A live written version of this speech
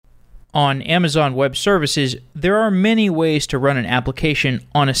On Amazon Web Services, there are many ways to run an application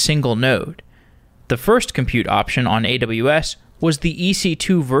on a single node. The first compute option on AWS was the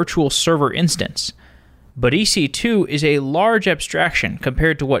EC2 virtual server instance. But EC2 is a large abstraction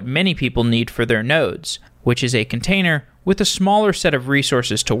compared to what many people need for their nodes, which is a container with a smaller set of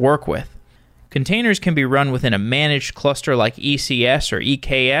resources to work with. Containers can be run within a managed cluster like ECS or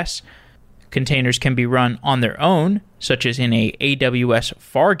EKS. Containers can be run on their own, such as in a AWS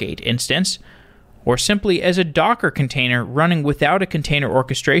Fargate instance, or simply as a Docker container running without a container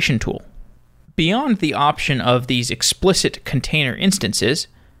orchestration tool. Beyond the option of these explicit container instances,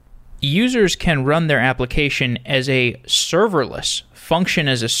 users can run their application as a serverless function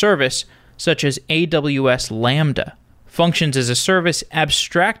as a service, such as AWS Lambda. Functions as a service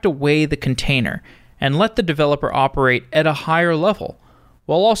abstract away the container and let the developer operate at a higher level,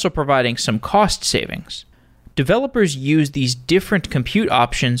 while also providing some cost savings. Developers use these different compute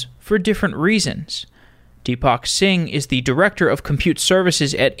options for different reasons. Deepak Singh is the Director of Compute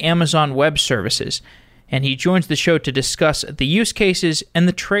Services at Amazon Web Services, and he joins the show to discuss the use cases and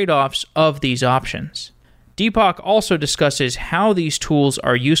the trade-offs of these options. Deepak also discusses how these tools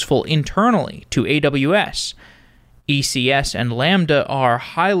are useful internally to AWS. ECS and Lambda are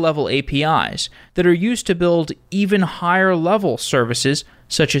high-level APIs that are used to build even higher-level services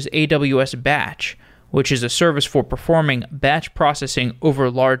such as AWS Batch, which is a service for performing batch processing over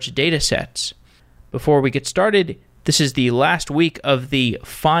large data sets. Before we get started, this is the last week of the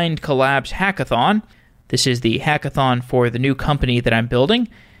Find Collabs Hackathon. This is the hackathon for the new company that I'm building,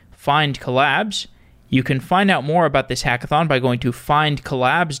 Find Collabs. You can find out more about this hackathon by going to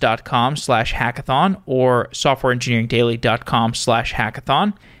findcollabs.com/hackathon or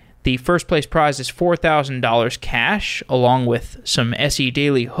softwareengineeringdaily.com/hackathon. The first place prize is $4,000 cash, along with some SE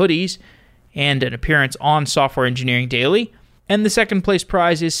Daily hoodies and an appearance on Software Engineering Daily. And the second place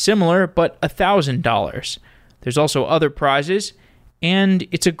prize is similar, but $1,000. There's also other prizes, and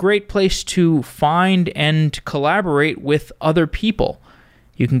it's a great place to find and collaborate with other people.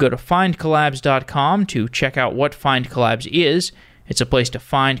 You can go to findcollabs.com to check out what Find Collabs is. It's a place to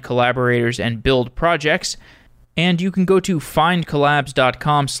find collaborators and build projects. And you can go to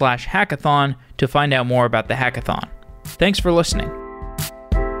findcollabs.com/hackathon to find out more about the hackathon. Thanks for listening.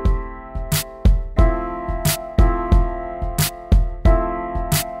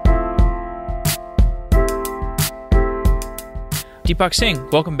 Deepak Singh,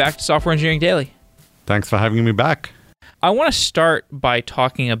 welcome back to Software Engineering Daily. Thanks for having me back. I want to start by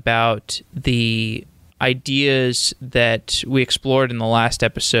talking about the ideas that we explored in the last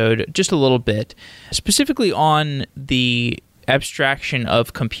episode just a little bit, specifically on the abstraction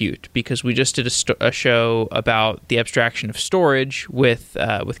of compute, because we just did a show about the abstraction of storage with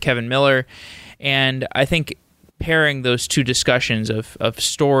Kevin Miller, and I think pairing those two discussions of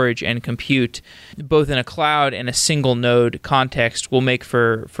storage and compute, both in a cloud and a single node context, will make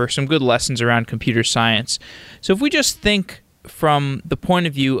for some good lessons around computer science. So if we just think from the point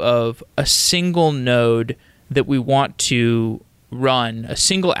of view of a single node that we want to run, a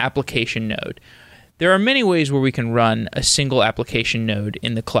single application node, there are many ways where we can run a single application node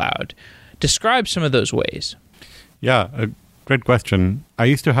in the cloud. Describe some of those ways. Yeah, a great question. I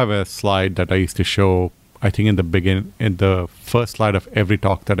used to have a slide that I used to show, I think in the first slide of every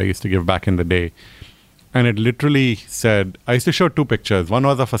talk that I used to give back in the day. And it literally said, I used to show two pictures. One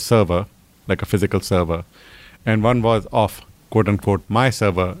was of a server, like a physical server, and one was of, quote unquote, my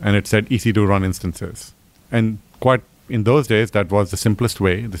server, and it said EC2 run instances. And quite in those days, that was the simplest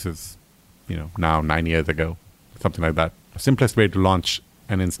way. This is, now 9 years ago, something like that. The simplest way to launch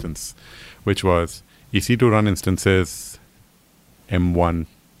an instance, which was EC2 run instances, M1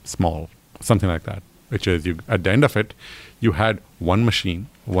 small, something like that. Which is, at the end of it, you had one machine,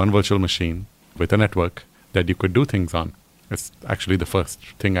 one virtual machine with a network that you could do things on. It's actually the first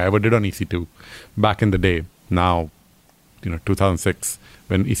thing I ever did on EC2 back in the day. Now, 2006,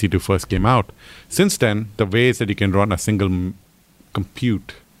 when EC2 first came out. Since then, the ways that you can run a single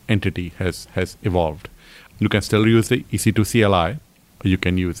compute entity has evolved. You can still use the EC2 CLI, or you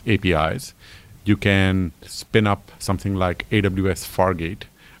can use APIs. You can spin up something like AWS Fargate,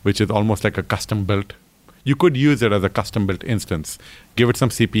 which is almost like a custom-built. You could use it as a custom-built instance. Give it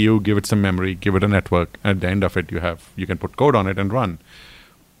some CPU, give it some memory, give it a network, and at the end of it, you can put code on it and run.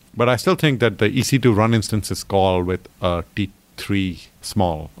 But I still think that the EC2 run instances call with a T3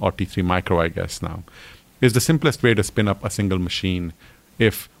 small, or T3 micro, I guess now, is the simplest way to spin up a single machine.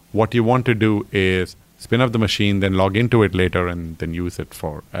 If what you want to do is spin up the machine, then log into it later, and then use it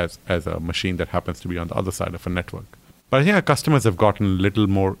as a machine that happens to be on the other side of a network. But I think our customers have gotten a little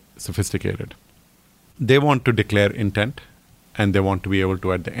more sophisticated. They want to declare intent and they want to be able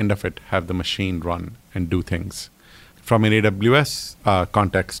to, at the end of it, have the machine run and do things. From an AWS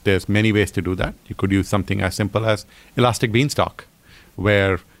context, there's many ways to do that. You could use something as simple as Elastic Beanstalk,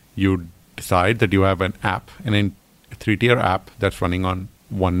 where you decide that you have an app, a 3-tier app that's running on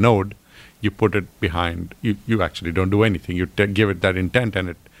one node. You put it behind, you actually don't do anything. You give it that intent and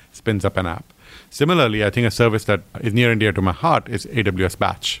it spins up an app. Similarly, I think a service that is near and dear to my heart is AWS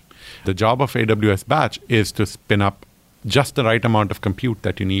Batch. The job of AWS Batch is to spin up just the right amount of compute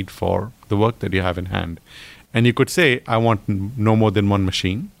that you need for the work that you have in hand. And you could say, I want no more than one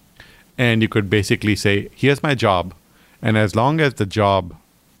machine. And you could basically say, here's my job. And as long as the job,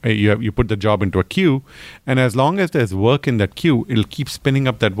 you put the job into a queue, and as long as there's work in that queue, it'll keep spinning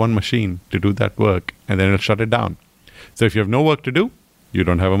up that one machine to do that work, and then it'll shut it down. So if you have no work to do, you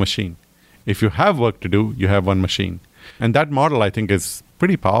don't have a machine. If you have work to do, you have one machine. And that model, I think, is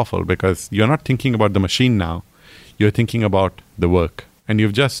pretty powerful because you're not thinking about the machine now. You're thinking about the work. And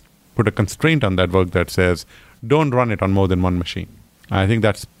you've just put a constraint on that work that says, don't run it on more than one machine. I think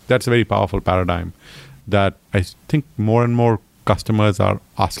that's a very powerful paradigm that I think more and more customers are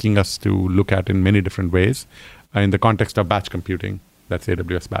asking us to look at in many different ways. In the context of batch computing, that's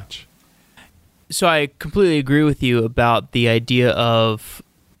AWS Batch. So I completely agree with you about the idea of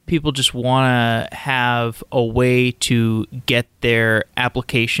people just want to have a way to get their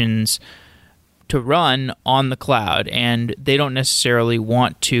applications to run on the cloud, and they don't necessarily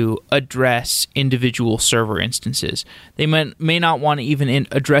want to address individual server instances. They may not want to even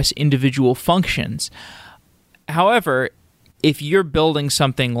address individual functions. However, if you're building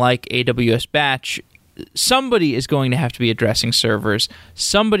something like AWS Batch, somebody is going to have to be addressing servers.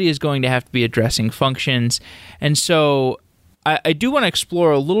 Somebody is going to have to be addressing functions. And so I do want to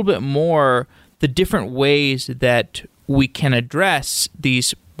explore a little bit more the different ways that we can address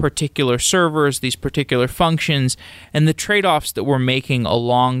these particular servers, these particular functions, and the trade-offs that we're making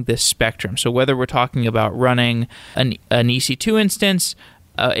along this spectrum. So whether we're talking about running an EC2 instance,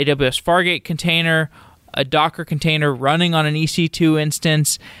 AWS Fargate container, a Docker container running on an EC2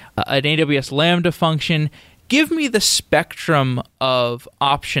 instance, an AWS Lambda function. Give me the spectrum of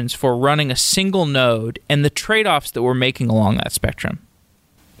options for running a single node and the trade-offs that we're making along that spectrum.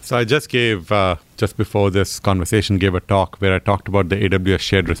 So I just gave, just before this conversation, gave a talk where I talked about the AWS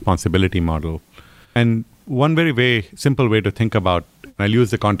shared responsibility model. And one very simple way to think about, I'll use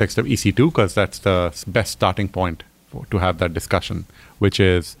the context of EC2 because that's the best starting point to have that discussion, which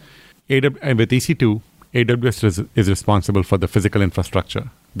is with EC2, AWS is responsible for the physical infrastructure,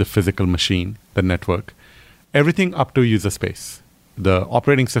 the physical machine, the network, everything up to user space. The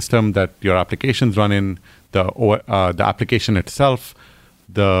operating system that your applications run in, the application itself,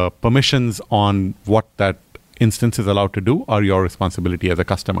 the permissions on what that instance is allowed to do are your responsibility as a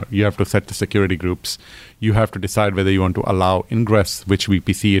customer. You have to set the security groups. You have to decide whether you want to allow ingress, which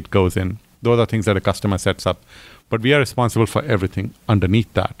VPC it goes in. Those are things that a customer sets up. But we are responsible for everything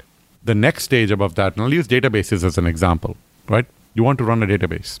underneath that. The next stage above that, and I'll use databases as an example, right? You want to run a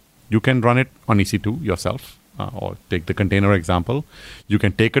database. You can run it on EC2 yourself, or take the container example. You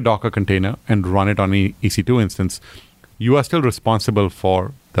can take a Docker container and run it on an EC2 instance. You are still responsible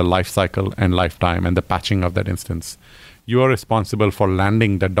for the life cycle and lifetime and the patching of that instance. You are responsible for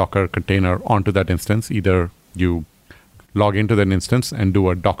landing that Docker container onto that instance. Either you log into that instance and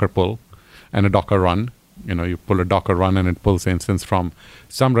do a Docker pull and a Docker run. You pull a Docker run and it pulls the instance from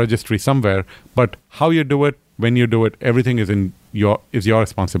some registry somewhere. But how you do it, when you do it, everything is your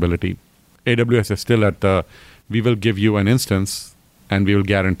responsibility. AWS is still we will give you an instance and we will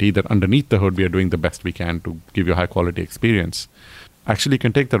guarantee that underneath the hood, we are doing the best we can to give you a high quality experience. Actually, you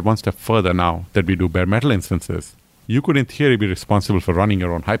can take that one step further now that we do bare metal instances. You could, in theory, be responsible for running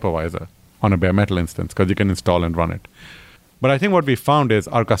your own hypervisor on a bare metal instance because you can install and run it. But I think what we found is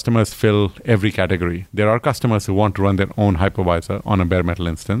our customers fill every category. There are customers who want to run their own hypervisor on a bare metal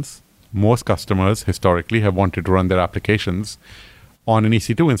instance. Most customers historically have wanted to run their applications on an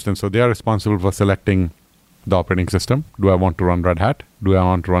EC2 instance. So they are responsible for selecting the operating system. Do I want to run Red Hat? Do I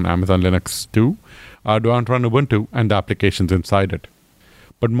want to run Amazon Linux 2? Do I want to run Ubuntu and the applications inside it?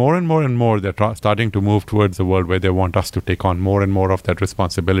 But more and more, they're starting to move towards a world where they want us to take on more and more of that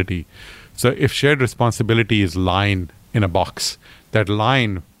responsibility. So if shared responsibility is line in a box, that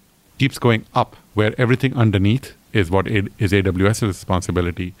line keeps going up where everything underneath is what is AWS's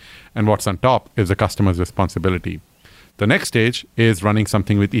responsibility and what's on top is the customer's responsibility. The next stage is running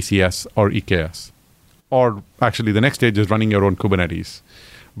something with ECS or EKS. Or actually, the next stage is running your own Kubernetes,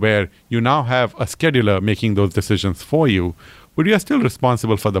 where you now have a scheduler making those decisions for you, but you are still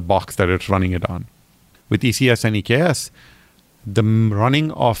responsible for the box that it's running it on. With ECS and EKS, the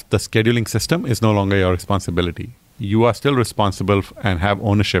running of the scheduling system is no longer your responsibility. you are still responsible and have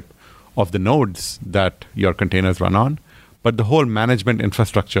ownership of the nodes that your containers run on, but the whole management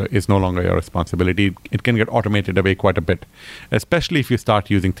infrastructure is no longer your responsibility. It can get automated away quite a bit, especially if you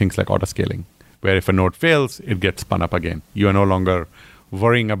start using things like autoscaling, where if a node fails, it gets spun up again. You are no longer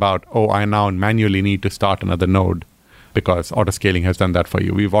worrying about, I now manually need to start another node because autoscaling has done that for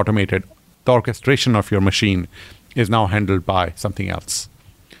you. We've automated the orchestration of your machine is now handled by something else.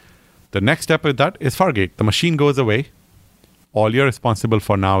 The next step with that is Fargate. The machine goes away. All you're responsible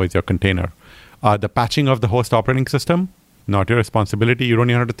for now is your container. The patching of the host operating system, not your responsibility. You don't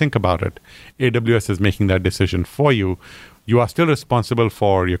even have to think about it. AWS is making that decision for you. You are still responsible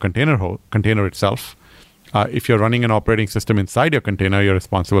for your container itself. If you're running an operating system inside your container, you're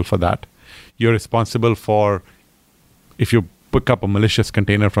responsible for that. You're responsible for if you pick up a malicious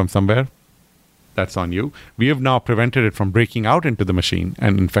container from somewhere, that's on you. We have now prevented it from breaking out into the machine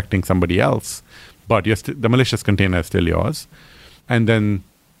and infecting somebody else, but the malicious container is still yours. And then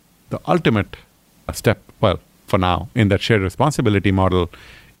the ultimate step, for now, in that shared responsibility model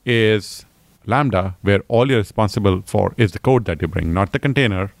is Lambda, where all you're responsible for is the code that you bring, not the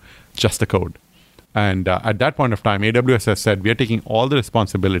container, just the code. And at that point of time, AWS has said, we are taking all the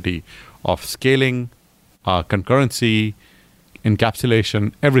responsibility of scaling, concurrency,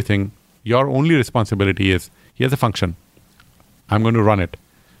 encapsulation, everything. Your only responsibility is, here's a function. I'm going to run it.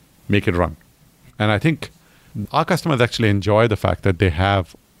 Make it run. And I think our customers actually enjoy the fact that they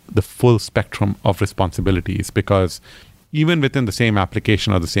have the full spectrum of responsibilities, because even within the same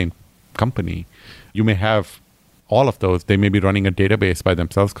application or the same company, you may have all of those. They may be running a database by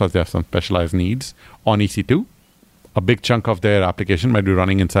themselves because they have some specialized needs on EC2. A big chunk of their application might be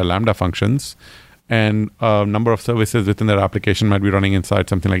running inside Lambda functions, and a number of services within their application might be running inside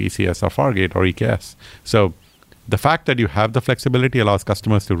something like ECS or Fargate or EKS. So the fact that you have the flexibility allows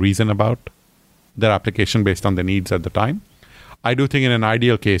customers to reason about their application based on their needs at the time. I do think in an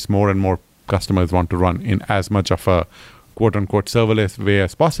ideal case, more and more customers want to run in as much of a quote-unquote serverless way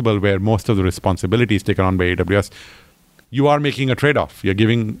as possible, where most of the responsibility is taken on by AWS. You are making a trade-off. You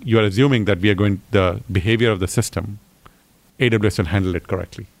are assuming that the behavior of the system, AWS will handle it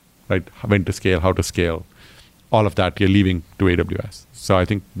correctly, right? When to scale, how to scale, all of that you're leaving to AWS. So I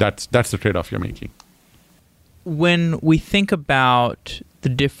think that's the trade-off you're making. When we think about the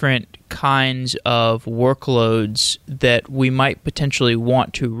different kinds of workloads that we might potentially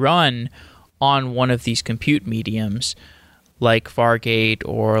want to run on one of these compute mediums, like Fargate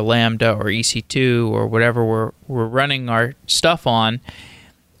or Lambda or EC2 or whatever we're running our stuff on,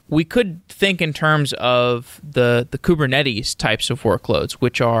 we could think in terms of the Kubernetes types of workloads,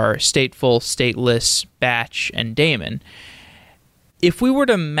 which are stateful, stateless, batch, and daemon. If we were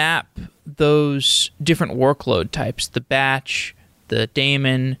to map those different workload types, the batch, the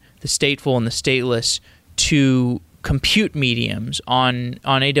daemon, the stateful, and the stateless, to compute mediums on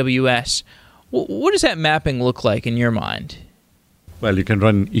AWS, what does that mapping look like in your mind? Well, you can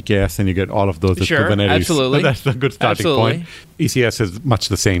run EKS and you get all of those with Kubernetes. Absolutely. That's a good starting point. ECS is much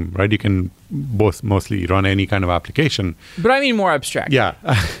the same, right? You can mostly run any kind of application. But I mean more abstract. Yeah.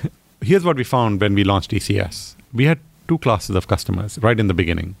 Here's what we found when we launched ECS. We had two classes of customers right in the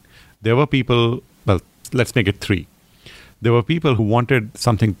beginning. There were people, let's make it three. There were people who wanted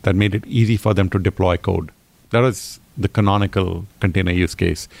something that made it easy for them to deploy code. That was the canonical container use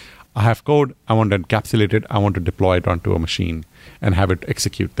case. I have code, I want to encapsulate it, I want to deploy it onto a machine and have it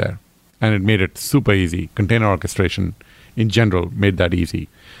execute there. And it made it super easy. Container orchestration in general made that easy.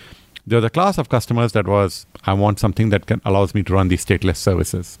 There was a class of customers that was, I want something that allows me to run these stateless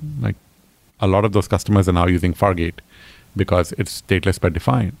services. Like a lot of those customers are now using Fargate because it's stateless by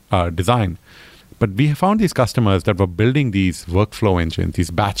design. But we found these customers that were building these workflow engines,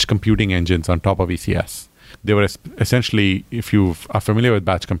 these batch computing engines on top of ECS. They were essentially, if you are familiar with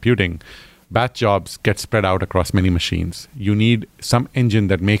batch computing, batch jobs get spread out across many machines. You need some engine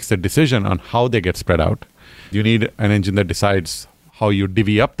that makes the decision on how they get spread out. You need an engine that decides how you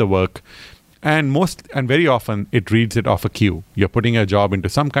divvy up the work. And very often, it reads it off a queue. You're putting a job into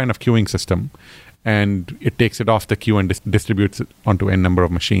some kind of queuing system, and it takes it off the queue and distributes it onto n number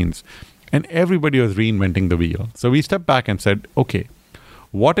of machines. And everybody was reinventing the wheel. So we stepped back and said, okay,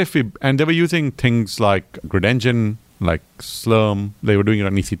 what if and they were using things like Grid Engine, like Slurm, they were doing it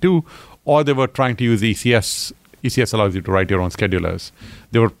on EC2, or they were trying to use ECS. ECS allows you to write your own schedulers.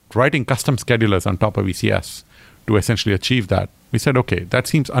 They were writing custom schedulers on top of ECS to essentially achieve that. We said, okay, that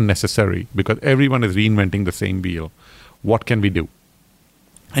seems unnecessary because everyone is reinventing the same wheel. What can we do?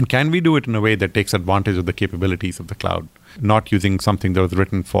 And can we do it in a way that takes advantage of the capabilities of the cloud, not using something that was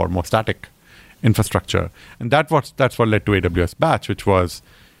written for more static infrastructure? And that's what led to AWS Batch, which was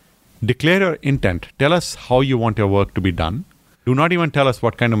declare your intent. Tell us how you want your work to be done. Do not even tell us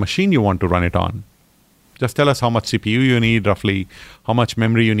what kind of machine you want to run it on. Just tell us how much CPU you need, roughly, how much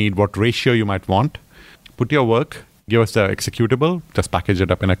memory you need, what ratio you might want. Put your work, give us the executable, just package it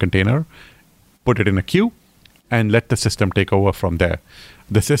up in a container, put it in a queue, and let the system take over from there.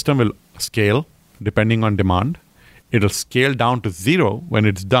 The system will scale depending on demand. It'll scale down to 0 when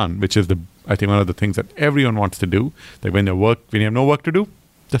it's done, which is I think one of the things that everyone wants to do. Like when you have no work to do,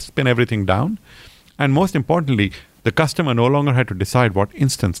 just spin everything down. And most importantly, the customer no longer had to decide what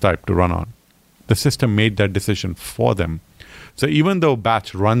instance type to run on. The system made that decision for them. So even though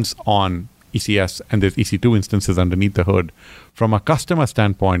batch runs on ECS and there's EC2 instances underneath the hood, from a customer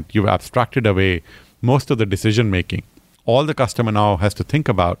standpoint, you've abstracted away most of the decision making. All the customer now has to think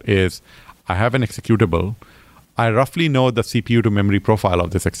about is, I have an executable. I roughly know the CPU to memory profile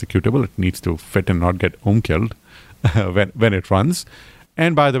of this executable. It needs to fit and not get killed when it runs.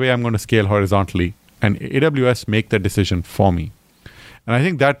 And by the way, I'm going to scale horizontally. And AWS make that decision for me. And I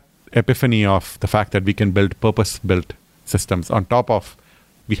think that epiphany of the fact that we can build purpose-built systems on top of,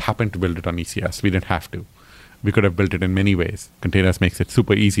 we happen to build it on ECS. We didn't have to. We could have built it in many ways. Containers makes it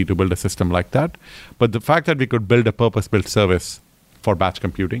super easy to build a system like that. But the fact that we could build a purpose-built service for batch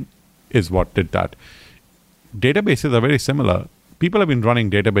computing is what did that. Databases are very similar. People have been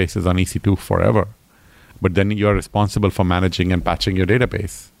running databases on EC2 forever. But then you're responsible for managing and patching your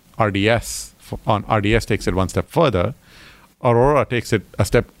database. RDS takes it one step further. Aurora takes it a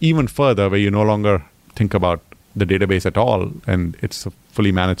step even further, where you no longer think about the database at all, and it's a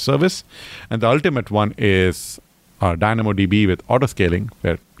fully managed service. And the ultimate one is DynamoDB with autoscaling,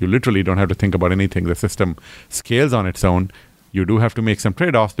 where you literally don't have to think about anything. The system scales on its own. You do have to make some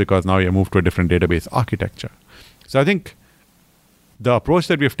trade-offs because now you move to a different database architecture. So I think the approach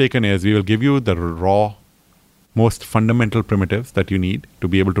that we have taken is we will give you the raw, most fundamental primitives that you need to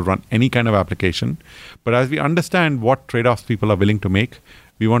be able to run any kind of application. But as we understand what trade-offs people are willing to make,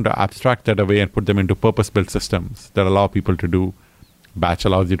 we want to abstract that away and put them into purpose-built systems that allow people to do. Batch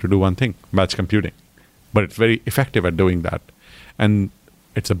allows you to do one thing, batch computing. But it's very effective at doing that. And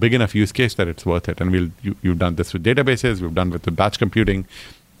it's a big enough use case that it's worth it. And you've done this with databases, we've done with the batch computing,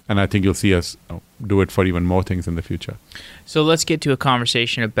 and I think you'll see us do it for even more things in the future. So let's get to a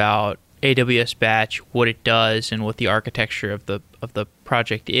conversation about AWS Batch, what it does, and what the architecture of the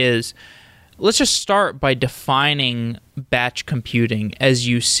project is. Let's just start by defining batch computing as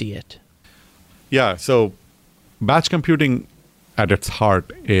you see it. Yeah, so batch computing at its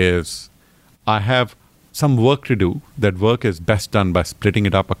heart is, I have some work to do. That work is best done by splitting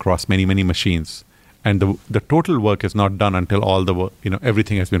it up across many, many machines. And the total work is not done until all the work,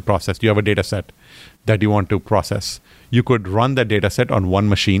 everything has been processed. You have a data set that you want to process. You could run that data set on one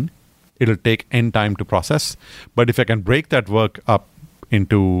machine. It'll take n time to process. But if I can break that work up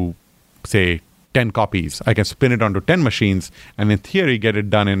into, say, 10 copies, I can spin it onto 10 machines and in theory get it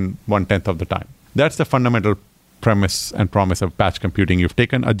done in 1/10 of the time. That's the fundamental premise and promise of batch computing. You've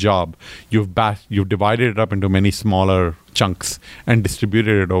taken a job, you've divided it up into many smaller chunks and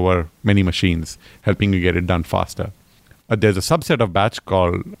distributed it over many machines, helping you get it done faster. There's a subset of batch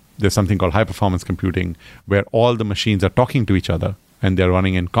there's something called high performance computing, where all the machines are talking to each other and they're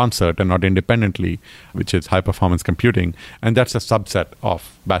running in concert and not independently, which is high performance computing. And that's a subset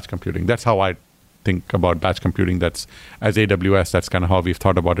of batch computing. That's how I think about batch computing. As AWS, that's kind of how we've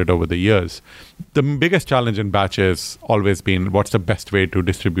thought about it over the years. The biggest challenge in batch has always been, what's the best way to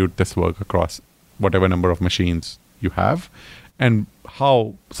distribute this work across whatever number of machines you have? And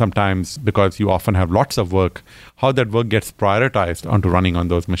how sometimes, because you often have lots of work, how that work gets prioritized onto running on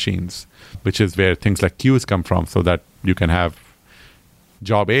those machines, which is where things like queues come from, so that you can have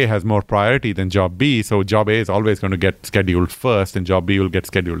job A has more priority than job B, so job A is always going to get scheduled first, and job B will get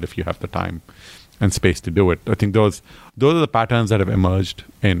scheduled if you have the time and space to do it. I think those are the patterns that have emerged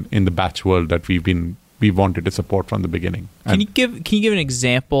in the batch world that we wanted to support from the beginning. Can you give an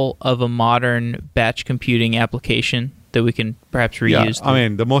example of a modern batch computing application that we can perhaps reuse? Yeah, I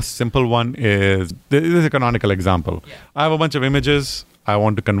mean, the most simple one is, this is a canonical example. Yeah. I have a bunch of images. I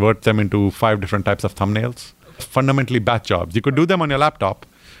want to convert them into 5 different types of thumbnails. Fundamentally batch jobs. You could do them on your laptop,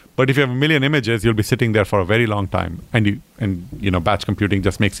 but if you have a million images, you'll be sitting there for a very long time. And batch computing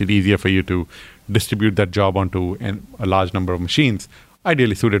just makes it easier for you to distribute that job onto a large number of machines,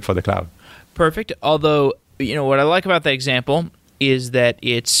 ideally suited for the cloud. Perfect. Although, what I like about that example is that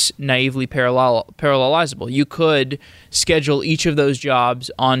it's naively parallelizable. You could schedule each of those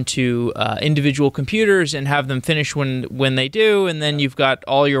jobs onto individual computers and have them finish when they do, and then you've got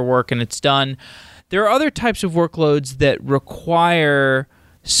all your work and it's done. There are other types of workloads that require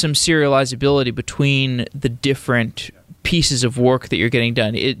some serializability between the different pieces of work that you're getting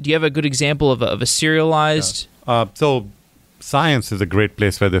done. Do you have a good example of a serialized? So science is a great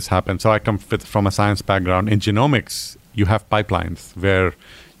place where this happens. So I come from a science background. In genomics, you have pipelines where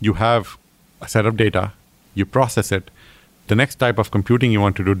you have a set of data, you process it. The next type of computing you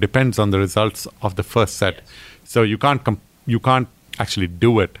want to do depends on the results of the first set. Yes. So you can't actually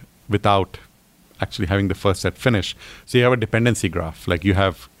do it without actually having the first set finish. So you have a dependency graph. Like you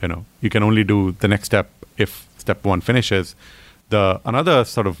have, you can only do the next step if step one finishes. Another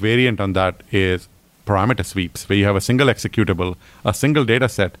sort of variant on that is parameter sweeps, where you have a single executable, a single data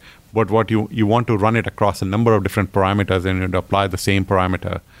set, but what you want to run it across a number of different parameters and you apply the same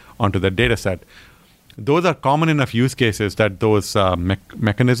parameter onto the data set. Those are common enough use cases that those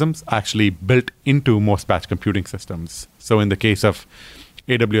mechanisms actually built into most batch computing systems. So in the case of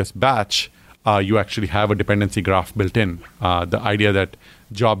AWS Batch, you actually have a dependency graph built in. The idea that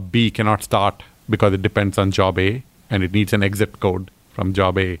job B cannot start because it depends on job A and it needs an exit code from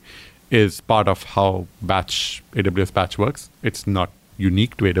job A is part of how AWS Batch works. It's not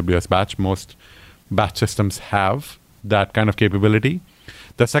unique to AWS Batch. Most batch systems have that kind of capability.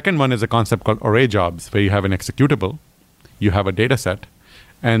 The second one is a concept called array jobs, where you have an executable, you have a data set,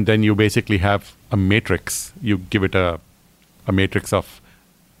 and then you basically have a matrix. You give it a matrix of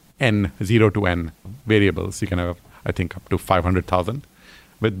n, 0 to n variables. You can have, I think, up to 500,000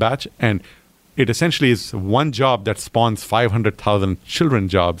 with batch. And it essentially is one job that spawns 500,000 children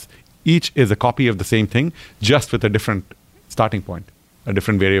jobs. Each is a copy of the same thing, just with a different starting point, a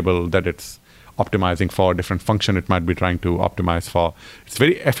different variable that it's optimizing for, a different function it might be trying to optimize for. It's a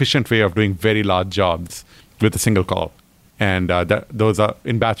very efficient way of doing very large jobs with a single call. And those are,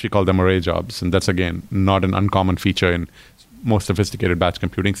 in batch, we call them array jobs. And that's, again, not an uncommon feature in most sophisticated batch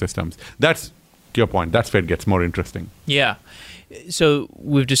computing systems. That's, to your point, that's where it gets more interesting. Yeah. So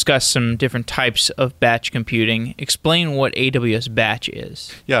we've discussed some different types of batch computing. Explain what AWS Batch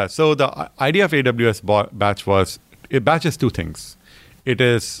is. Yeah, so the idea of AWS Batch was, it batches two things. It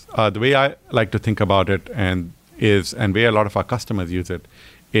is, the way I like to think about it and way a lot of our customers use it,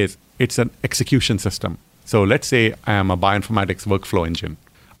 is it's an execution system. So let's say I am a bioinformatics workflow engine.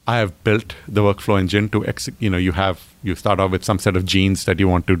 I have built the workflow engine to you start off with some set of genes that you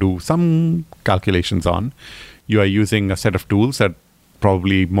want to do some calculations on. You are using a set of tools that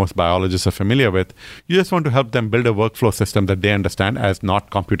probably most biologists are familiar with. You just want to help them build a workflow system that they understand as not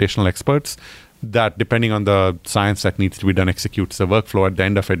computational experts, that depending on the science that needs to be done, executes the workflow. At the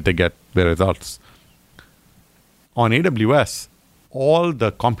end of it, they get the results. On AWS, all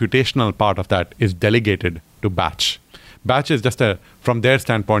the computational part of that is delegated to Batch. Batch is just from their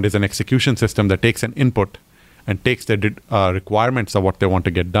standpoint, is an execution system that takes an input and takes the requirements of what they want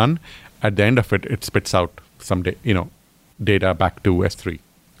to get done. At the end of it, it spits out some data back to S3,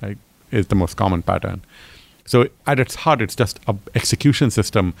 right? Is the most common pattern. So at its heart, it's just an execution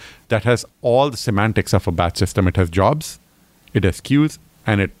system that has all the semantics of a batch system. It has jobs, it has queues,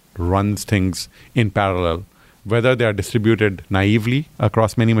 and it runs things in parallel, whether they are distributed naively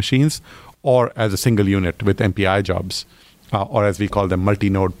across many machines or as a single unit with MPI jobs, or as we call them,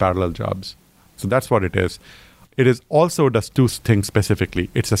 multi-node parallel jobs. So that's what it is. It is also does two things specifically.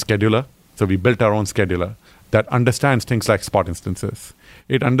 It's a scheduler. So we built our own scheduler that understands things like spot instances.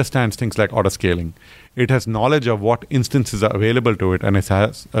 It understands things like autoscaling. It has knowledge of what instances are available to it, and it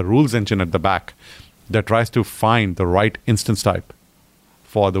has a rules engine at the back that tries to find the right instance type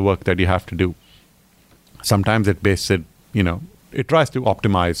for the work that you have to do. Sometimes it tries to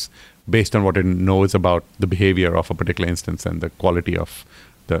optimize based on what it knows about the behavior of a particular instance and the quality of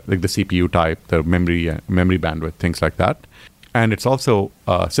the CPU type, the memory bandwidth, things like that. And it's also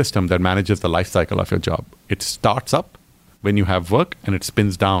a system that manages the life cycle of your job. It starts up when you have work, and it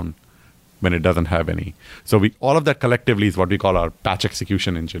spins down when it doesn't have any. So all of that collectively is what we call our batch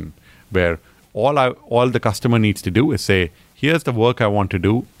execution engine, where all the customer needs to do is say, here's the work I want to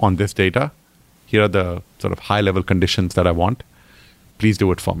do on this data. Here are the sort of high-level conditions that I want. Please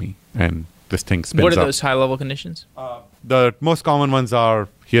do it for me. And this thing spins up. What are those high-level conditions? The most common ones are,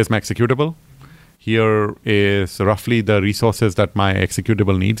 here's my executable. Here is roughly the resources that my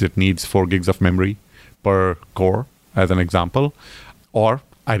executable needs. It needs 4 gigs of memory per core, as an example. Or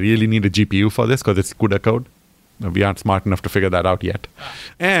I really need a GPU for this because it's CUDA code. We aren't smart enough to figure that out yet.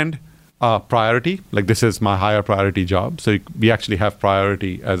 And priority, like this is my higher priority job. So we actually have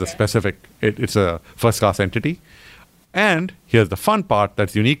priority as a specific, it's a first-class entity. And here's the fun part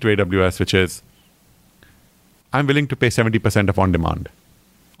that's unique to AWS, which is I'm willing to pay 70%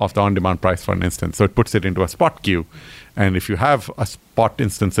 of the on-demand price for an instance. So it puts it into a spot queue. And if you have a spot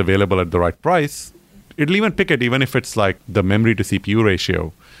instance available at the right price, it'll even pick it, even if it's like the memory to CPU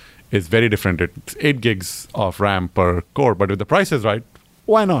ratio is very different. It's 8 gigs of RAM per core, but if the price is right,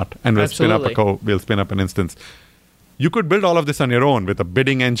 why not? And we'll spin up an instance. You could build all of this on your own with a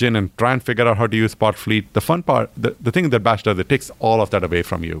bidding engine and try and figure out how to use Spot Fleet. The fun part, the thing that Batch does, it takes all of that away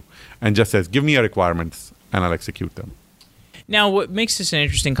from you and just says, give me your requirements and I'll execute them. Now, what makes this an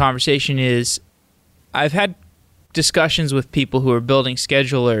interesting conversation is I've had discussions with people who are building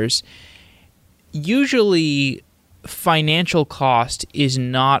schedulers. Usually, financial cost is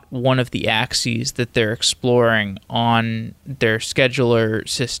not one of the axes that they're exploring on their scheduler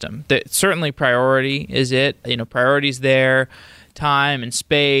system. Certainly priority is it. Priority's there, time and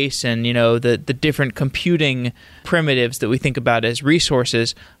space and, the different computing primitives that we think about as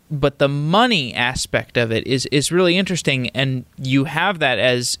resources. But the money aspect of it is really interesting, and you have that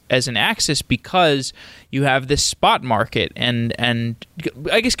as an axis because you have this spot market. And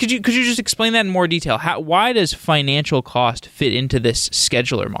I guess could you just explain that in more detail? Why does financial cost fit into this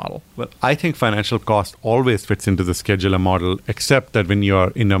scheduler model? Well, I think financial cost always fits into the scheduler model, except that when you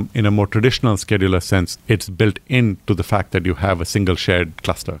are in a more traditional scheduler sense, it's built into the fact that you have a single shared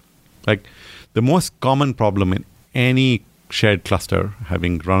cluster. Like the most common problem in any shared cluster,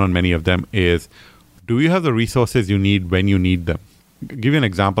 having run on many of them, is do you have the resources you need when you need them? I'll give you an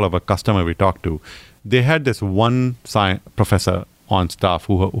example of a customer we talked to. They had this one professor on staff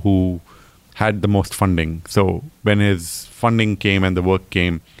who had the most funding. So when his funding came and the work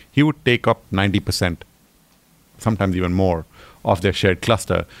came, he would take up 90%, sometimes even more, of their shared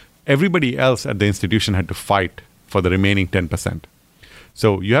cluster. Everybody else at the institution had to fight for the remaining 10%.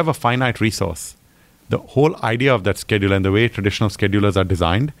 So you have a finite resource. The whole idea of that scheduler and the way traditional schedulers are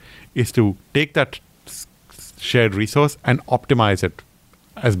designed is to take that shared resource and optimize it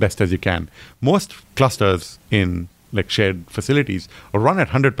as best as you can. Most clusters in shared facilities run at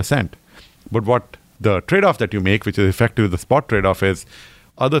 100%. But what the trade-off that you make, which is effectively the Spot trade-off, is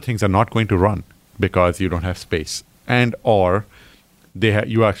other things are not going to run because you don't have space. And or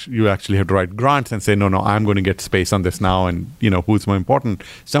you actually have to write grants and say, no, I'm going to get space on this now, and who's more important?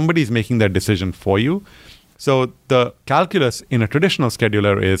 Somebody's making that decision for you. So the calculus in a traditional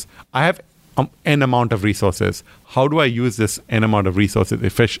scheduler is, I have n amount of resources. How do I use this n amount of resources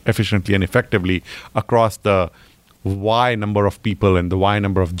efficiently and effectively across the y number of people and the y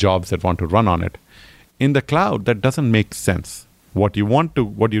number of jobs that want to run on it? In the cloud, that doesn't make sense. What you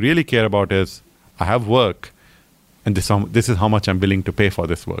really care about is, I have work, and this is how much I'm willing to pay for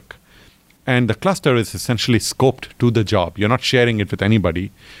this work. And the cluster is essentially scoped to the job. You're not sharing it with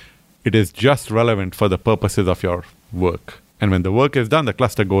anybody. It is just relevant for the purposes of your work. And when the work is done, the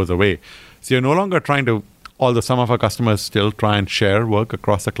cluster goes away. So you're no longer trying to, although some of our customers still try and share work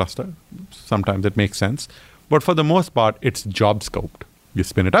across the cluster. Sometimes it makes sense. But for the most part, it's job scoped. You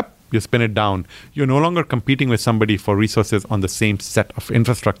spin it up, you spin it down. You're no longer competing with somebody for resources on the same set of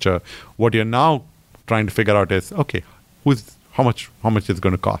infrastructure. What you're now trying to figure out is, okay, how much is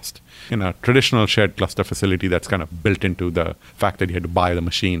going to cost? In a traditional shared cluster facility, that's kind of built into the fact that you had to buy the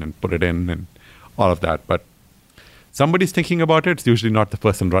machine and put it in and all of that. But somebody's thinking about it. It's usually not the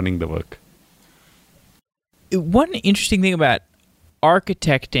person running the work. One interesting thing about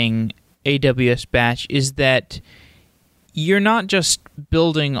architecting AWS Batch is that you're not just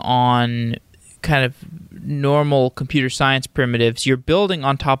building on kind of normal computer science primitives. You're building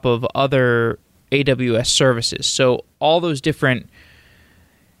on top of other AWS services. So all those different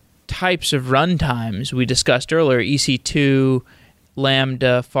types of runtimes we discussed earlier, EC2,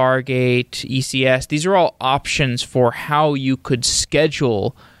 Lambda, Fargate, ECS, these are all options for how you could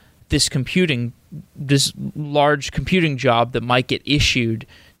schedule this large computing job that might get issued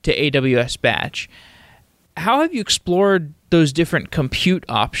to AWS Batch. How have you explored those different compute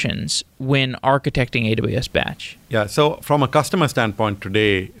options when architecting AWS Batch? Yeah, so from a customer standpoint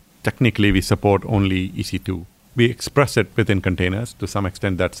today, technically we support only EC2. We express it within containers. To some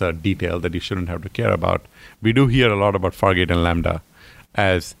extent, that's a detail that you shouldn't have to care about. We do hear a lot about Fargate and Lambda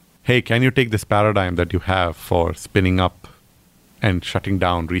as, hey, can you take this paradigm that you have for spinning up and shutting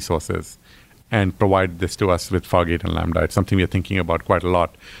down resources and provide this to us with Fargate and Lambda? It's something we're thinking about quite a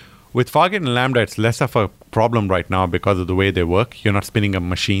lot. With Fargate and Lambda, it's less of a problem right now because of the way they work. You're not spinning up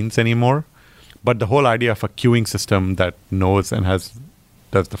machines anymore. But the whole idea of a queuing system that knows and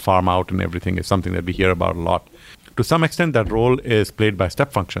does the farm out and everything is something that we hear about a lot. To some extent, that role is played by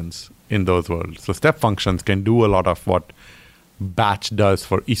step functions in those worlds. So step functions can do a lot of what Batch does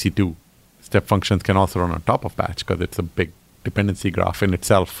for EC2. Step functions can also run on top of Batch because it's a big dependency graph in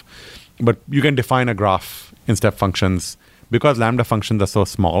itself. But you can define a graph in step functions. Because Lambda functions are so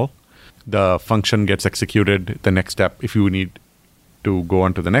small, the function gets executed the next step. If you need to go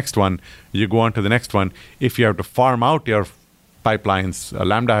on to the next one, you go on to the next one. If you have to farm out your pipelines.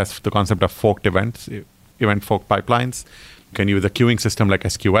 Lambda has the concept of forked events, event forked pipelines. You can use a queuing system like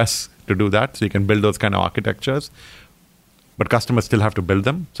SQS to do that. So you can build those kind of architectures. But customers still have to build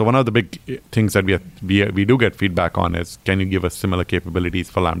them. So one of the big things that we do get feedback on is, can you give us similar capabilities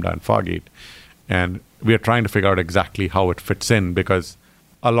for Lambda and Fargate? And we are trying to figure out exactly how it fits in, because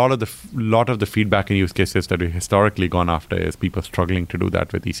a lot of the feedback and use cases that we've historically gone after is people struggling to do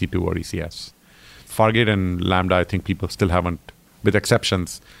that with EC2 or ECS. Fargate and Lambda, I think people still haven't, with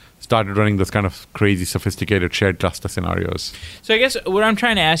exceptions, started running those kind of crazy, sophisticated shared cluster scenarios. So I guess what I'm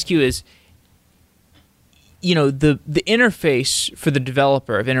trying to ask you is, the interface for the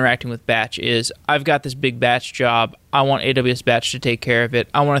developer of interacting with batch is, I've got this big batch job. I want AWS Batch to take care of it.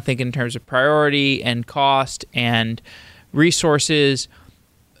 I want to think in terms of priority and cost and resources.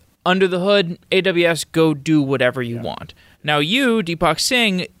 Under the hood, AWS, go do whatever you want. Now you, Deepak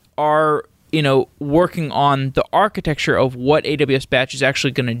Singh, are working on the architecture of what AWS Batch is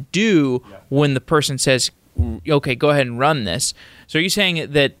actually going to do when the person says, okay, go ahead and run this. So are you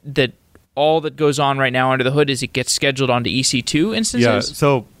saying that all that goes on right now under the hood is it gets scheduled onto EC2 instances? Yeah,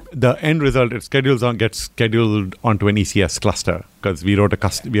 so the end result, gets scheduled onto an ECS cluster, because we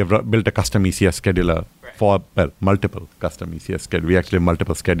have built a custom ECS scheduler for multiple custom ECS schedulers. We actually have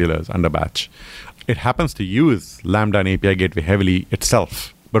multiple schedulers under batch. It happens to use Lambda and API Gateway heavily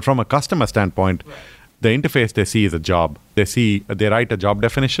itself. But from a customer standpoint, the interface they see is a job. They write a job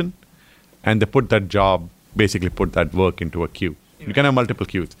definition, and they put that work into a queue. You can have multiple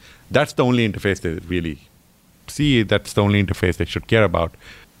queues. That's the only interface they really see. That's the only interface they should care about.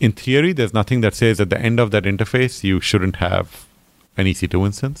 In theory, there's nothing that says at the end of that interface, you shouldn't have an EC2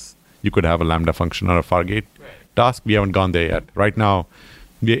 instance. You could have a Lambda function or a Fargate task. We haven't gone there yet. Right now,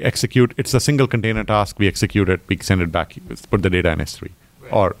 we execute. It's a single container task. We execute it. We send it back. Put the data in S3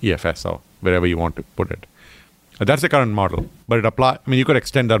 or EFS or wherever you want to put it. That's the current model. But you could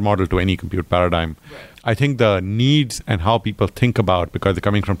extend that model to any compute paradigm. Right. I think the needs and how people think about, because they're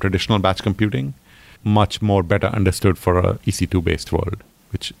coming from traditional batch computing, much more better understood for a EC2-based world,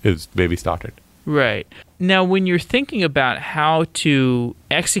 which is where we started. Right. Now, when you're thinking about how to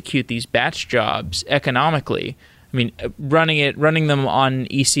execute these batch jobs economically, running them on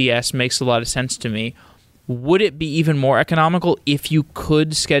ECS makes a lot of sense to me. Would it be even more economical if you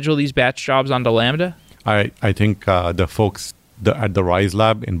could schedule these batch jobs onto Lambda? I think the folks at the Rise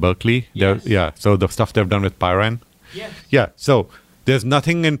Lab in Berkeley, so the stuff they've done with Pyran. Yes. Yeah, so there's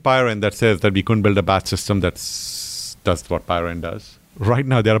nothing in Pyran that says that we couldn't build a batch system that does what Pyran does. Right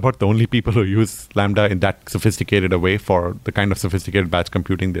now, they're about the only people who use Lambda in that sophisticated a way for the kind of sophisticated batch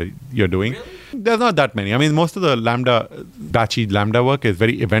computing that you're doing. Really? There's not that many. Most of the batchy Lambda work is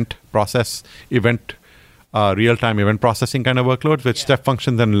very real-time event processing kind of workloads, which step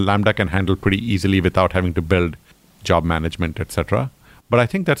functions and Lambda can handle pretty easily without having to build job management, etc. But I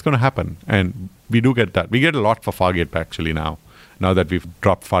think that's going to happen, and we do get that. We get a lot for Fargate actually now that we've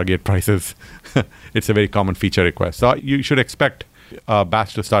dropped Fargate prices. It's a very common feature request. So you should expect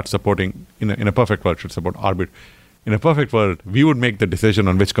Batch to start supporting, in a perfect world, should support Arbit. In a perfect world, we would make the decision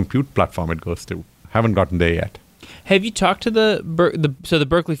on which compute platform it goes to. Haven't gotten there yet. Have you talked to the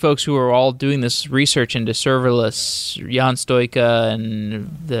Berkeley folks who are all doing this research into serverless, Jan Stoika and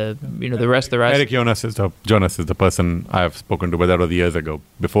the rest of the rest? Eric Jonas is the person I have spoken to, but that was years ago,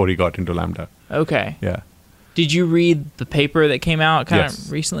 before he got into Lambda. Okay. Yeah. Did you read the paper that came out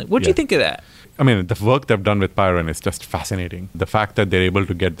of recently? What do you think of that? The work they've done with Pyron is just fascinating. The fact that they're able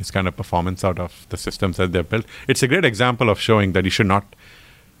to get this kind of performance out of the systems that they've built, it's a great example of showing that you should not,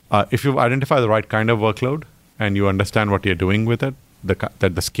 if you identify the right kind of workload, and you understand what you're doing with it,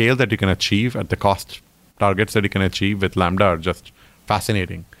 that the scale that you can achieve at the cost targets that you can achieve with Lambda are just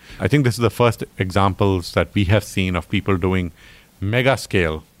fascinating. I think this is the first examples that we have seen of people doing mega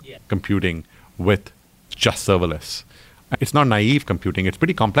scale computing with just serverless. It's not naive computing, it's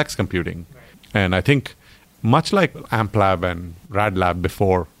pretty complex computing. Right. And I think much like AmpLab and RadLab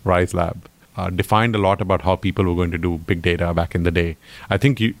before Rise Lab, defined a lot about how people were going to do big data back in the day. I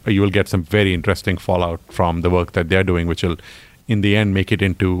think you will get some very interesting fallout from the work that they're doing, which will, in the end, make it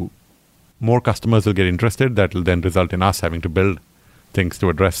into more customers will get interested. That will then result in us having to build things to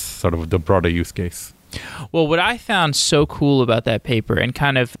address sort of the broader use case. Well, what I found so cool about that paper and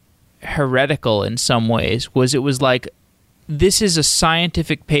kind of heretical in some ways was it was like, this is a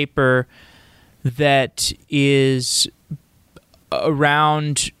scientific paper that is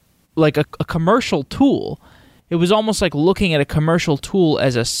around like a commercial tool. It was almost like looking at a commercial tool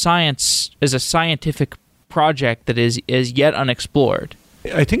as a scientific project that is yet unexplored.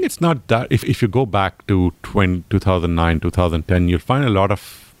 I think it's not that. If you go back to 2009, 2010, you'll find a lot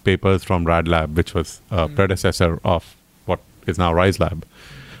of papers from RadLab, which was a predecessor of what is now RiseLab,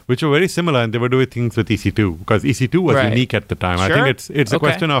 which were very similar, and they were doing things with EC2 because EC2 was unique at the time. Sure. I think it's a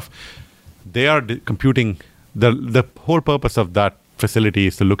question of they are computing. The whole purpose of that facility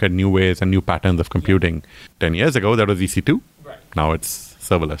is to look at new ways and new patterns of computing. 10 years ago, that was EC2. Right. Now it's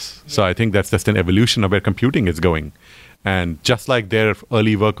serverless. Yeah. So I think that's just an evolution of where computing is going. And just like their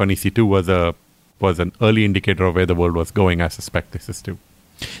early work on EC2 was an early indicator of where the world was going, I suspect this is too.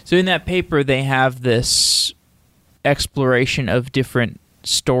 So in that paper, they have this exploration of different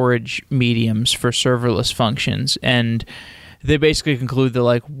storage mediums for serverless functions, and they basically conclude that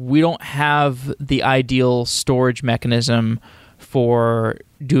like we don't have the ideal storage mechanism for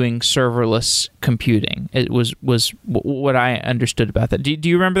doing serverless computing. It was what I understood about that. Do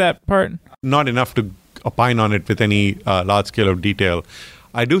you remember that part? Not enough to opine on it with any large scale of detail.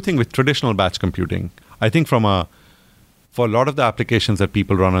 I do think with traditional batch computing, I think for a lot of the applications that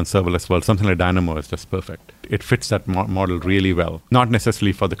people run on serverless world, something like Dynamo is just perfect. It fits that model really well. Not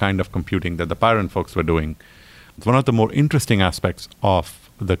necessarily for the kind of computing that the parent folks were doing. It's one of the more interesting aspects of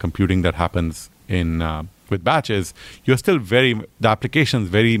the computing that happens with batch is the applications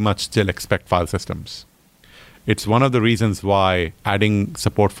very much still expect file systems. It's one of the reasons why adding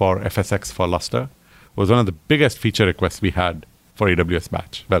support for FSX for Lustre was one of the biggest feature requests we had for AWS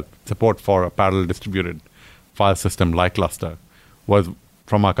Batch. Well, support for a parallel distributed file system like Lustre was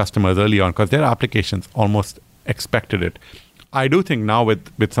from our customers early on because their applications almost expected it. I do think now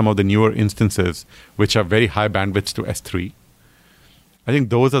with some of the newer instances, which are very high bandwidth to S3, I think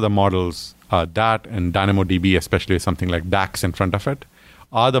those are the models, that and DynamoDB, especially something like DAX in front of it,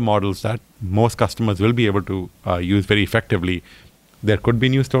 are the models that most customers will be able to use very effectively. There could be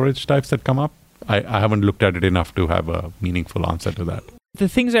new storage types that come up. I haven't looked at it enough to have a meaningful answer to that. The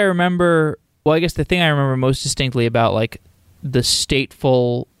things I remember, well, I guess the thing I remember most distinctly about like the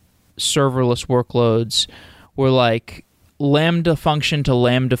stateful serverless workloads were like Lambda function to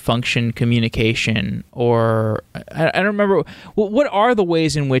Lambda function communication, or I don't remember. What are the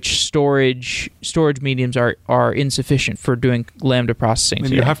ways in which storage mediums are insufficient for doing Lambda processing?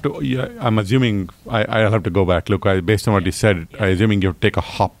 You have to. Yeah, I'm assuming I'll have to go back. Look, based on what you said, I'm assuming you have to take a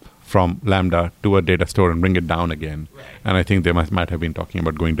hop from Lambda to a data store and bring it down again. Right. And I think they might have been talking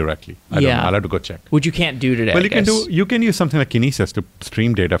about going directly. I don't know. I'll have to go check. Which you can't do today. Well, you can use something like Kinesis to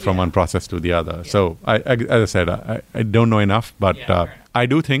stream data from one process to the other. Yeah. So as I said, I don't know enough, but I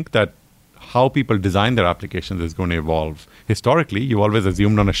do think that how people design their applications is going to evolve. Historically, you always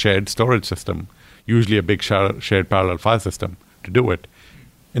assumed on a shared storage system, usually a big shared parallel file system to do it.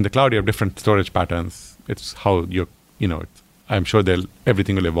 In the cloud, you have different storage patterns. It's how I'm sure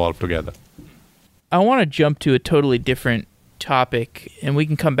everything will evolve together. I want to jump to a totally different topic, and we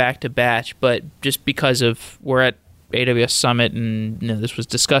can come back to batch, but just because we're at AWS Summit and this was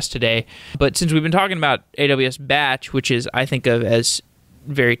discussed today. But since we've been talking about AWS batch, which is I think of as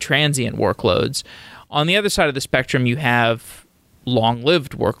very transient workloads, on the other side of the spectrum you have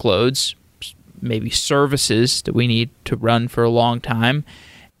long-lived workloads, maybe services that we need to run for a long time,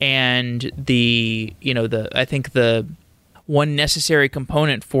 and I think the one necessary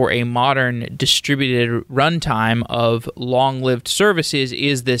component for a modern distributed runtime of long-lived services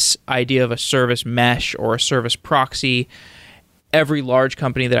is this idea of a service mesh or a service proxy. Every large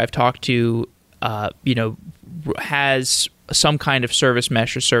company that I've talked to, has some kind of service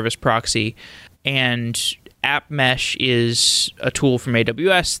mesh or service proxy, and App Mesh is a tool from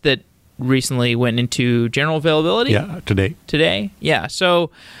AWS that recently went into general availability. Yeah, today. Yeah.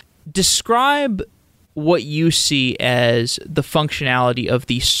 So describe what you see as the functionality of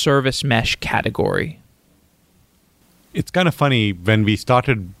the service mesh category. It's kind of funny when we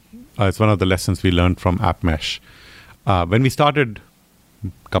started, it's one of the lessons we learned from App Mesh. When we started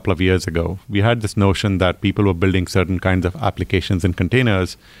a couple of years ago, we had this notion that people were building certain kinds of applications in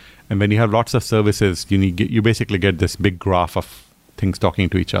containers. And when you have lots of services, you basically get this big graph of things talking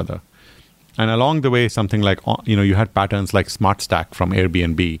to each other. And along the way, something like, you had patterns like Smart Stack from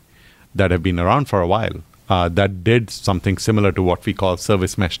Airbnb that have been around for a while that did something similar to what we call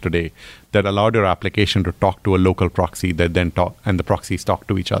service mesh today, that allowed your application to talk to a local proxy that then talk, and the proxies talk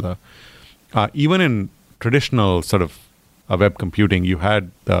to each other. Even in traditional sort of web computing, you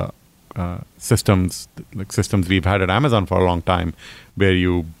had the systems we've had at Amazon for a long time, where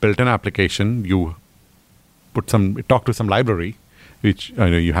you built an application, you talk to some library, which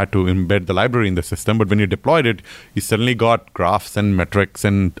you had to embed the library in the system. But when you deployed it, you suddenly got graphs and metrics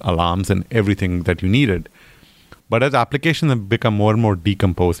and alarms and everything that you needed. But as applications have become more and more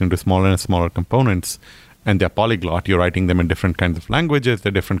decomposed into smaller and smaller components, and they're polyglot, you're writing them in different kinds of languages,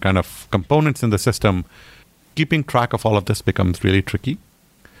 they're different kind of components in the system, keeping track of all of this becomes really tricky.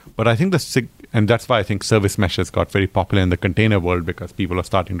 But I think And that's why I think service meshes got very popular in the container world, because people are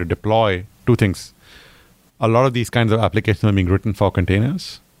starting to deploy two things. A lot of these kinds of applications are being written for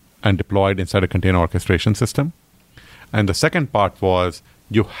containers and deployed inside a container orchestration system. And the second part was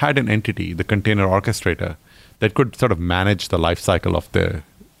you had an entity, the container orchestrator, that could sort of manage the life cycle of the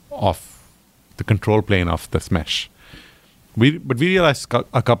control plane of this mesh. But we realized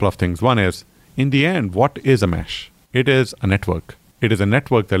a couple of things. One is, in the end, what is a mesh? It is a network. It is a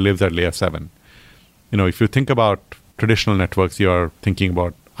network that lives at layer 7. If you think about traditional networks, you're thinking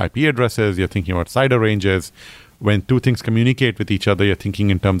about IP addresses, you're thinking about CIDR ranges. When two things communicate with each other, you're thinking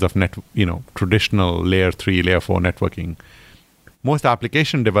in terms of traditional layer 3, layer 4 networking. Most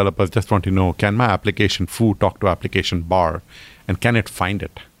application developers just want to know, can my application foo talk to application bar, and can it find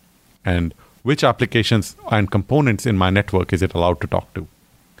it? And which applications and components in my network is it allowed to talk to?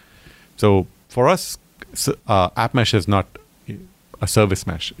 So for us, app mesh is not a service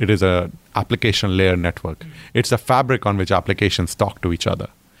mesh. It is an application layer network. It's a fabric on which applications talk to each other.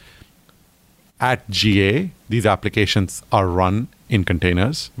 At GA, these applications are run in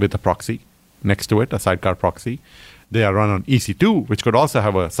containers with a proxy next to it, a sidecar proxy. They are run on EC2, which could also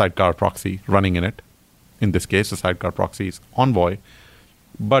have a sidecar proxy running in it. In this case, the sidecar proxy is Envoy.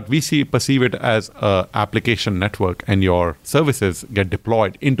 But we perceive it as an application network, and your services get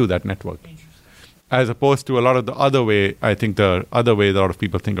deployed into that network. As opposed to a lot of the other way, I think the other way a lot of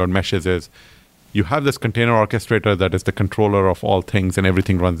people think about meshes is you have this container orchestrator that is the controller of all things, and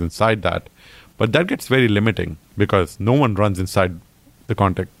everything runs inside that. But that gets very limiting, because no one runs inside the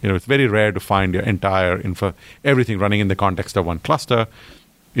context. It's very rare to find your entire everything running in the context of one cluster.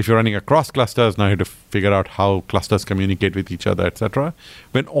 If you're running across clusters, now you have to figure out how clusters communicate with each other, etc.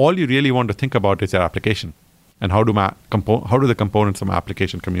 When all you really want to think about is your application, and how do the components of my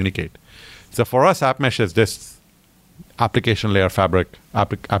application communicate. So for us, app mesh is this application layer fabric,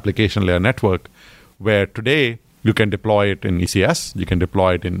 application layer network, where today you can deploy it in ECS, you can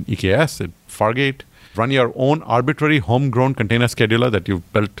deploy it in EKS, in Fargate, run your own arbitrary homegrown container scheduler that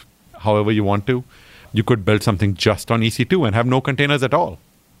you've built however you want to. You could build something just on EC2 and have no containers at all.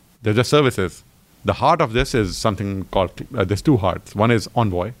 They're just services. The heart of this is something called, there's two hearts. One is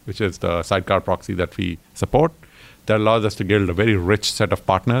Envoy, which is the sidecar proxy that we support. That allows us to build a very rich set of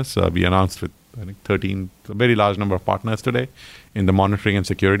partners. We announced with, I think, 13, a very large number of partners today in the monitoring and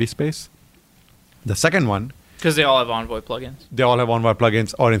security space. The second one... Because they all have Envoy plugins. They all have Envoy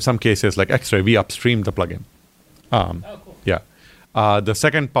plugins, or in some cases, like X-Ray, we upstream the plugin. Cool. Yeah. The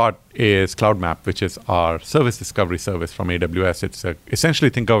second part is CloudMap, which is our service discovery service from AWS. It's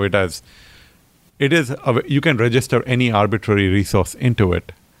essentially, think of it as, you can register any arbitrary resource into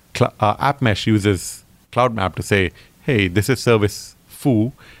it. AppMesh uses CloudMap to say, hey, this is service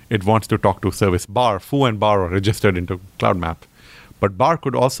foo. It wants to talk to service bar. Foo and bar are registered into CloudMap. But bar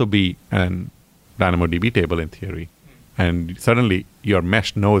could also be an DynamoDB table in theory. And suddenly your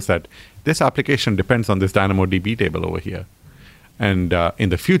mesh knows that this application depends on this DynamoDB table over here. And in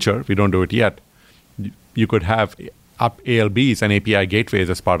the future, we don't do it yet, you could have ALBs and API gateways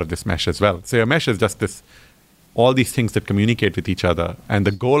as part of this mesh as well. So your mesh is just all these things that communicate with each other. And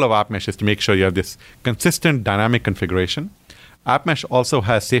the goal of AppMesh is to make sure you have this consistent dynamic configuration. AppMesh also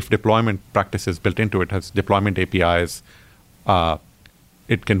has safe deployment practices built into it. It has deployment APIs.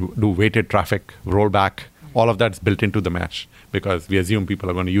 It can do weighted traffic, rollback. All of that's built into the mesh because we assume people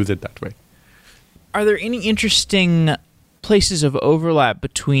are going to use it that way. Are there any interesting places of overlap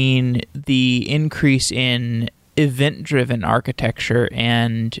between the increase in event-driven architecture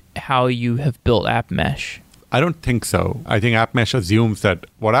and how you have built AppMesh? I don't think so. I think AppMesh assumes that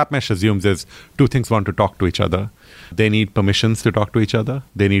what AppMesh assumes is two things want to talk to each other. They need permissions to talk to each other.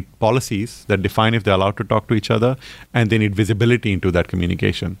 They need policies that define if they're allowed to talk to each other. And they need visibility into that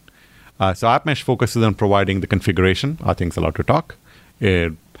communication. So AppMesh focuses on providing the configuration. Are things allowed to talk?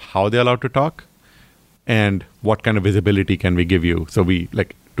 How they're allowed to talk? And what kind of visibility can we give you? So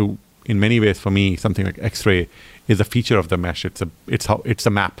in many ways, for me, something like X-Ray is a feature of the mesh. It's a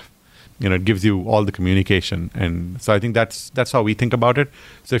map. It gives you all the communication. And so I think that's how we think about it.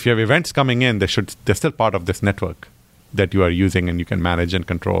 So if you have events coming in, they're still part of this network that you are using and you can manage and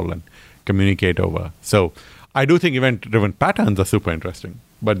control and communicate over. So I do think event-driven patterns are super interesting.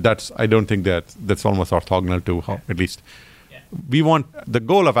 But I don't think that's almost orthogonal to how, at least, we want, the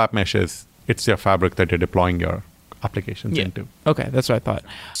goal of AppMesh is it's your fabric that you're deploying your applications into. Okay, that's what I thought.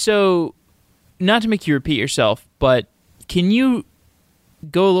 So not to make you repeat yourself, but can you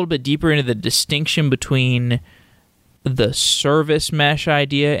go a little bit deeper into the distinction between the service mesh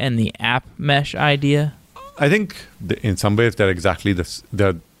idea and the app mesh idea? I think in some ways they're exactly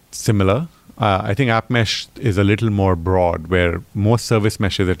they're similar. I think app mesh is a little more broad, where most service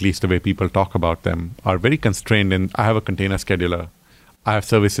meshes, at least the way people talk about them, are very constrained in, I have a container scheduler. I have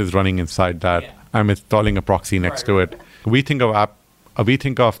services running inside that. Yeah. I'm installing a proxy next to it. We think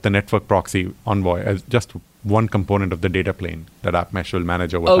of the network proxy Envoy as just one component of the data plane that app mesh will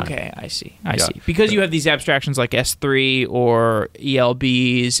manage over time. Okay, I see. Because you have these abstractions like S3 or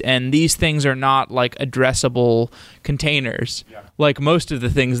ELBs, and these things are not like addressable containers, like most of the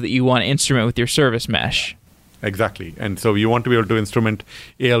things that you want to instrument with your service mesh. Exactly. And so you want to be able to instrument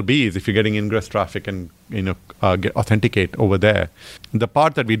ALBs if you're getting ingress traffic and authenticate over there. The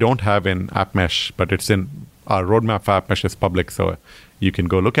part that we don't have in app mesh, but it's in our roadmap for app mesh is public, so you can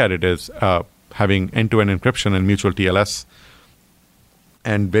go look at it, is having end-to-end encryption and mutual TLS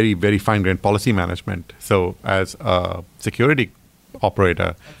and very, very fine-grained policy management. So as a security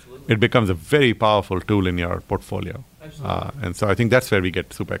operator, it becomes a very powerful tool in your portfolio. And so I think that's where we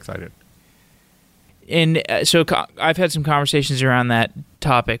get super excited. And so I've had some conversations around that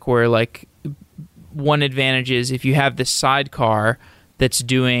topic where, like, one advantage is if you have this sidecar that's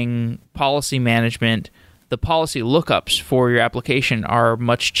doing policy management, the policy lookups for your application are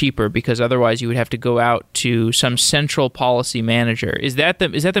much cheaper, because otherwise you would have to go out to some central policy manager. Is that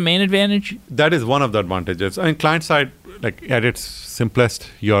the main advantage? That is one of the advantages. I mean, client side, like at its simplest,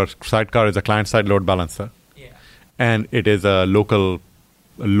 your sidecar is a client side load balancer. Yeah. And it is a local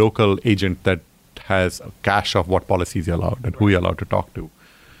agent that has a cache of what policies you're allowed and who you're allowed to talk to.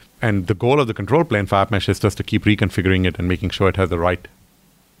 And the goal of the control plane for app mesh is just to keep reconfiguring it and making sure it has the right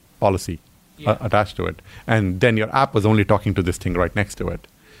policy attached to it. And then your app was only talking to this thing right next to it.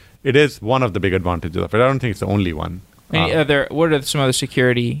 It is one of the big advantages of it. I don't think it's the only one. What are some other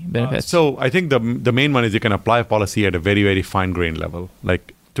security benefits? So I think the main one is you can apply policy at a very, very fine-grained level.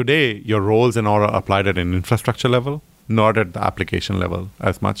 Like today, your roles and all are applied at an infrastructure level, not at the application level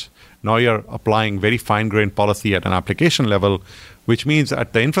as much. Now you're applying very fine-grained policy at an application level, which means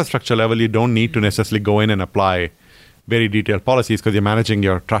at the infrastructure level, you don't need to necessarily go in and apply very detailed policies because you're managing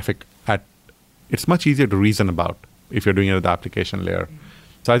your traffic it's much easier to reason about if you're doing it at the application layer.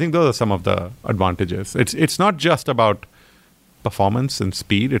 So I think those are some of the advantages. It's not just about performance and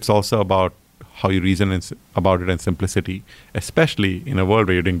speed. It's also about how you reason about it and simplicity, especially in a world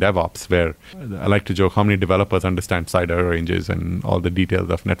where you're doing DevOps, where I like to joke how many developers understand side error ranges and all the details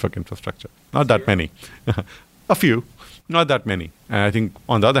of network infrastructure. Not that many. A few. Not that many. And I think,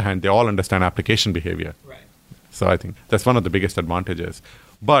 on the other hand, they all understand application behavior. Right. So I think that's one of the biggest advantages.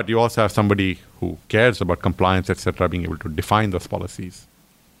 But you also have somebody who cares about compliance, etc., being able to define those policies.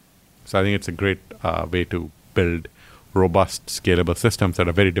 So I think it's a great way to build robust, scalable systems that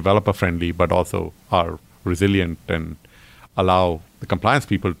are very developer-friendly, but also are resilient and allow the compliance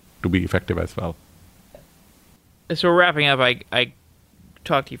people to be effective as well. So wrapping up, I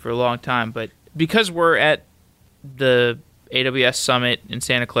talked to you for a long time, but because we're at the AWS Summit in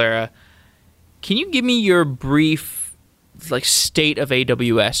Santa Clara, can you give me your brief state of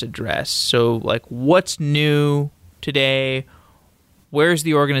AWS address? So what's new today? Where's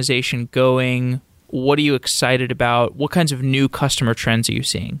the organization going? What are you excited about? What kinds of new customer trends are you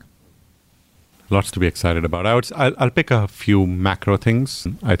seeing? Lots to be excited about. I'll pick a few macro things.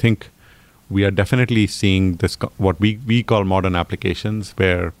 I think we are definitely seeing this, what we call modern applications,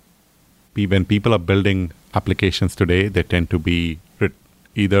 where when people are building applications today, they tend to be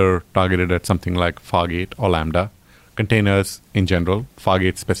either targeted at something like Fargate or Lambda. Containers in general,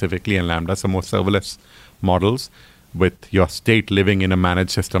 Fargate specifically, and Lambda, so more serverless models with your state living in a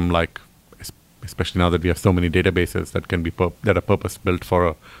managed system, like especially now that we have so many databases that can be that are purpose built for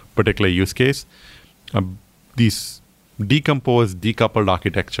a particular use case. These decomposed, decoupled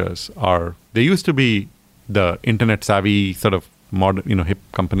architectures they used to be the internet savvy sort of modern, hip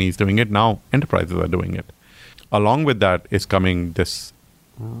companies doing it. Now enterprises are doing it. Along with that is coming this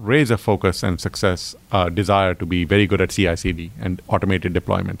razor focus and success desire to be very good at CI/CD and automated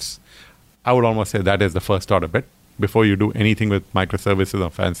deployments. I would almost say that is the first order bit. Before you do anything with microservices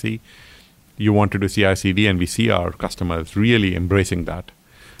or fancy, you want to do CI/CD, and we see our customers really embracing that.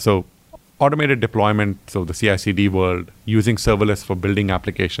 So automated deployment, so the CI/CD world, using serverless for building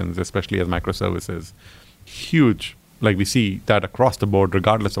applications, especially as microservices, huge. Like we see that across the board,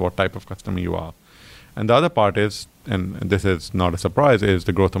 regardless of what type of customer you are. And the other part is, and this is not a surprise, is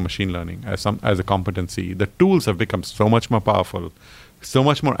the growth of machine learning as a competency. The tools have become so much more powerful, so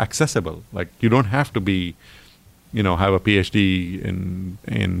much more accessible. Like you don't have to be, have a PhD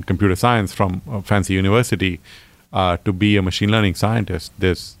in computer science from a fancy university to be a machine learning scientist.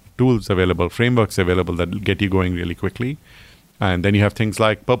 There's tools available, frameworks available that get you going really quickly. And then you have things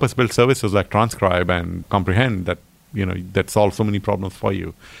like purpose-built services like Transcribe and Comprehend that that solve so many problems for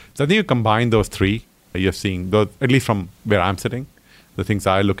you. So I think you combine those three, you're seeing those, at least from where I'm sitting, the things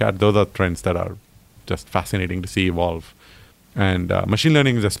I look at, those are trends that are just fascinating to see evolve. And machine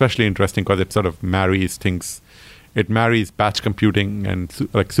learning is especially interesting because it sort of marries things. It marries batch computing and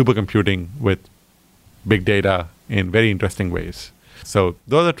supercomputing with big data in very interesting ways. So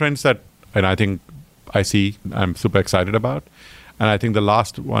those are trends that I think I'm super excited about. And I think the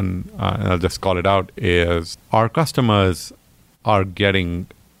last one, and I'll just call it out, is our customers are getting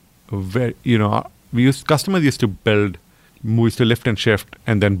customers used to lift and shift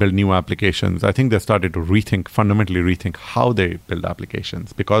and then build new applications. I think they started to fundamentally rethink how they build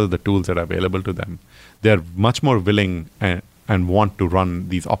applications because of the tools that are available to them. They're much more willing and want to run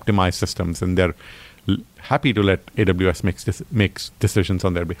these optimized systems, and they're happy to let AWS makes decisions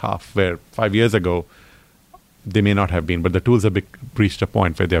on their behalf, where 5 years ago, they may not have been, but the tools have reached a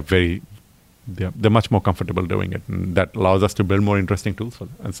point where they're much more comfortable doing it, and that allows us to build more interesting tools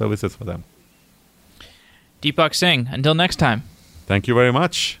and services for them. Deepak Singh, until next time. Thank you very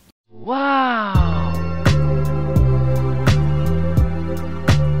much. Wow.